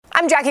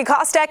I'm Jackie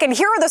Kostek, and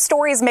here are the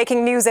stories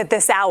making news at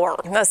this hour.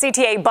 A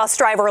CTA bus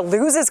driver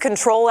loses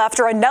control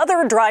after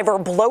another driver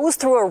blows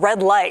through a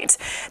red light.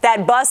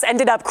 That bus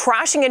ended up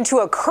crashing into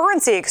a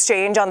currency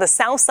exchange on the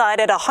south side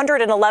at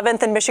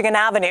 111th and Michigan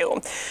Avenue.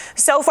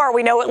 So far,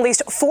 we know at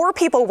least 4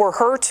 people were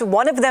hurt,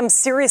 one of them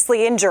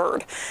seriously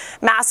injured.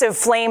 Massive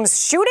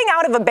flames shooting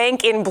out of a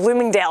bank in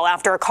Bloomingdale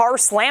after a car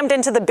slammed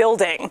into the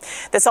building.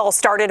 This all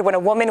started when a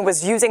woman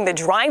was using the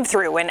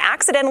drive-thru and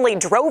accidentally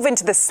drove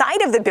into the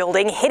side of the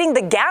building, hitting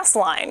the gas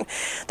line.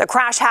 The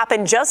crash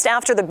happened just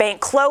after the bank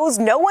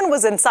closed. No one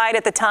was inside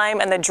at the time,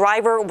 and the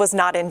driver was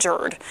not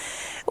injured.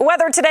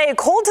 Weather today,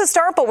 cold to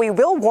start, but we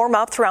will warm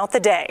up throughout the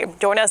day.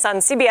 Join us on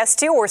CBS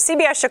 2 or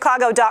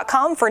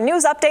CBSChicago.com for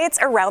news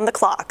updates around the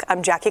clock.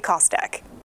 I'm Jackie Kostek.